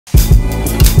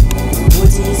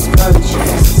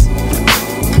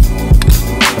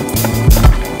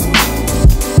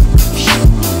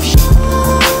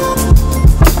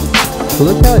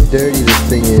Look how dirty this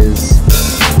thing is.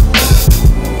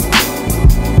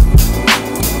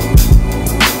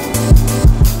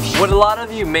 What a lot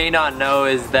of you may not know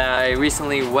is that I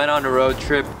recently went on a road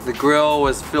trip. The grill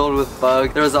was filled with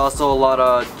bugs. There was also a lot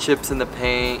of chips in the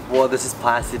paint. Well, this is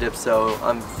Plastidip, so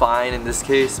I'm fine in this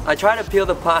case. I tried to peel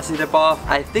the Plastidip off.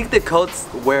 I think the coats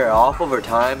wear off over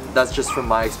time. That's just from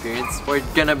my experience. We're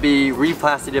gonna be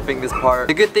re-Plastidipping this part.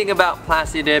 The good thing about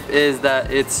Plastidip is that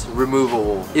it's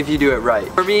removable if you do it right.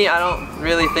 For me, I don't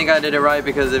really think I did it right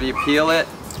because if you peel it,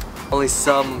 only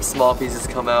some small pieces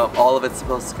come out. All of it's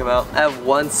supposed to come out. I have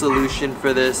one solution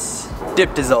for this.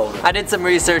 Dip dissolver. I did some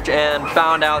research and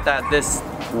found out that this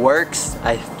works,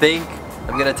 I think.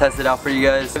 I'm gonna test it out for you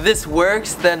guys. If this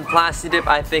works, then Plastidip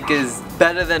I think is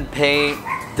better than paint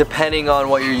depending on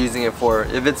what you're using it for.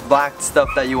 If it's black stuff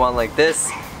that you want like this,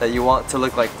 that you want to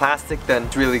look like plastic, then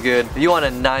it's really good. If you want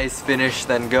a nice finish,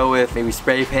 then go with maybe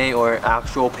spray paint or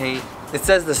actual paint. It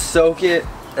says to soak it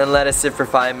and let it sit for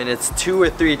 5 minutes 2 or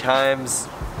 3 times,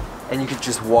 and you can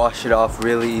just wash it off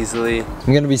really easily.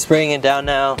 I'm gonna be spraying it down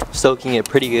now, soaking it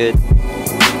pretty good.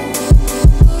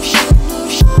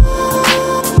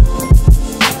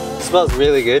 It smells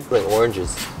really good, like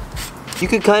oranges. You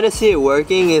can kind of see it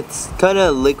working. It's kind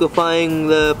of liquefying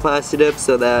the Plastidip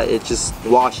so that it just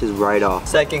washes right off.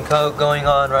 Second coat going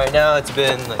on right now. It's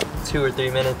been like 2 or 3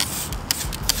 minutes.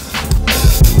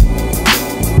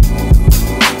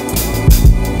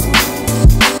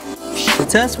 To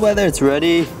test whether it's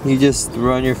ready, you just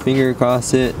run your finger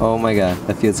across it. Oh my god,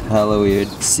 that feels hella weird.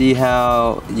 See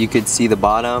how you could see the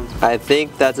bottom? I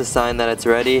think that's a sign that it's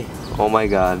ready. Oh my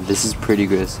god, this is pretty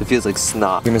gross. It feels like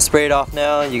snot. I'm gonna spray it off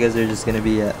now. You guys are just gonna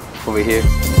be over here.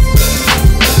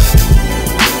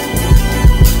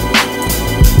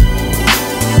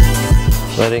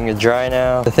 Letting it dry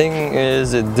now. The thing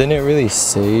is, it didn't really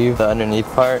save the underneath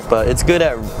part, but it's good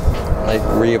at like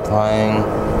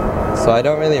reapplying. So I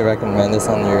don't really recommend this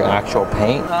on your actual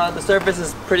paint. The surface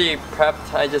is pretty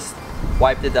prepped. I just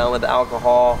wiped it down with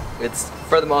alcohol. It's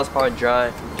for the most part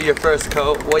dry. Do your first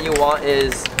coat. What you want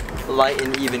is light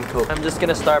and even coat. I'm just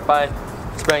gonna start by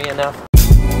spraying it now.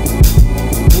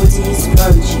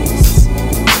 Woodysproduce.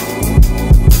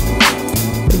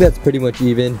 I think that's pretty much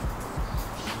even.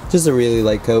 Just a really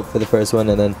light coat for the first one,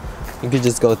 and then you can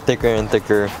just go thicker and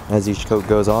thicker as each coat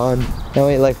goes on. And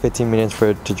wait like 15 minutes for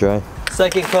it to dry.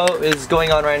 Second coat is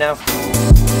going on right now.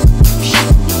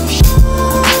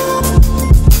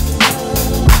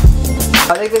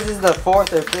 I think this is the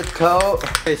 4th or 5th coat.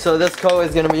 Okay, so this coat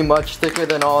is gonna be much thicker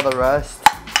than all the rest.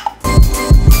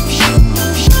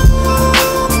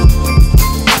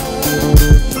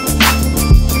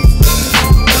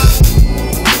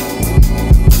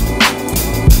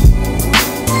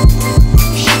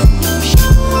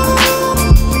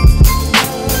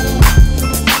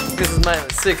 This is my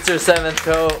 6th or 7th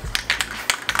coat.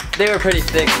 They were pretty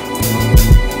thick.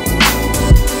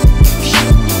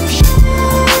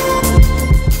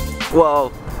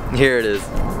 Well, here it is.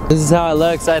 This is how it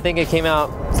looks. I think it came out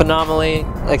phenomenally,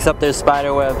 except there's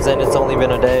spider webs and it's only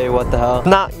been a day. What the hell?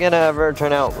 Not gonna ever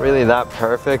turn out really that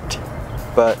perfect,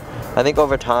 but I think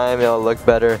over time it'll look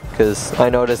better because I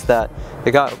noticed that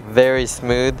it got very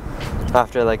smooth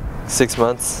after like 6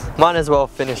 months. Might as well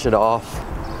finish it off.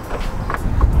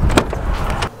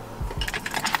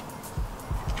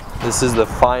 This is the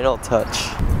final touch.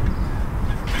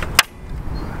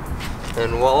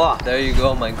 And voila, there you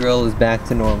go, my grill is back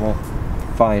to normal.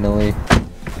 Finally.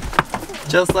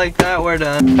 Just like that, we're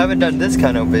done. Haven't done this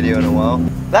kind of video in a while.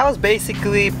 That was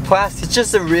basically plastic. It's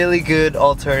just a really good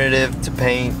alternative to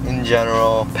paint in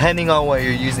general, depending on what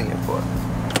you're using it for.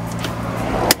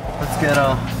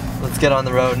 Let's get on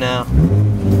the road now.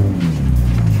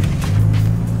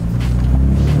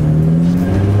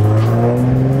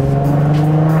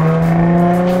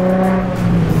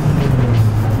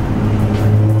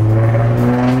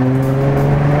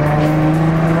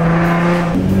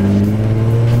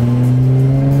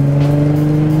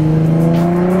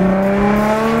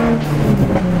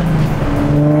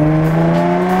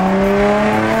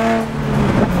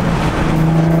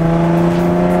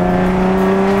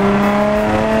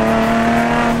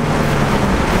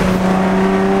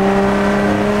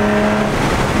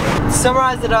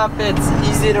 Summarize it up, it's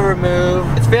easy to remove.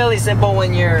 It's fairly simple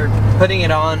when you're putting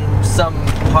it on some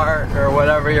part or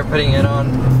whatever you're putting it on.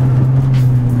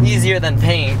 Easier than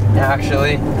paint,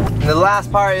 actually. And the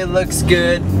last part, it looks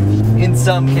good. in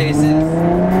some cases.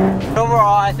 But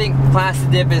overall, I think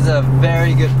Plastidip is a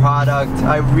very good product.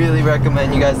 I really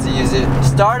recommend you guys to use it.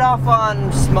 Start off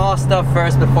on small stuff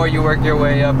first before you work your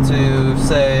way up to,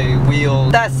 say,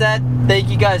 wheels. That said, thank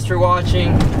you guys for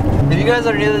watching. If you guys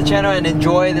are new to the channel and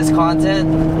enjoy this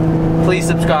content, please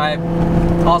subscribe.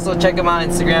 Also check them out on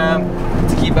Instagram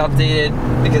to keep updated,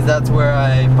 because that's where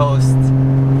I post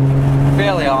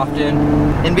fairly often.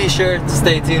 And be sure to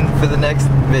stay tuned for the next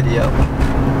video.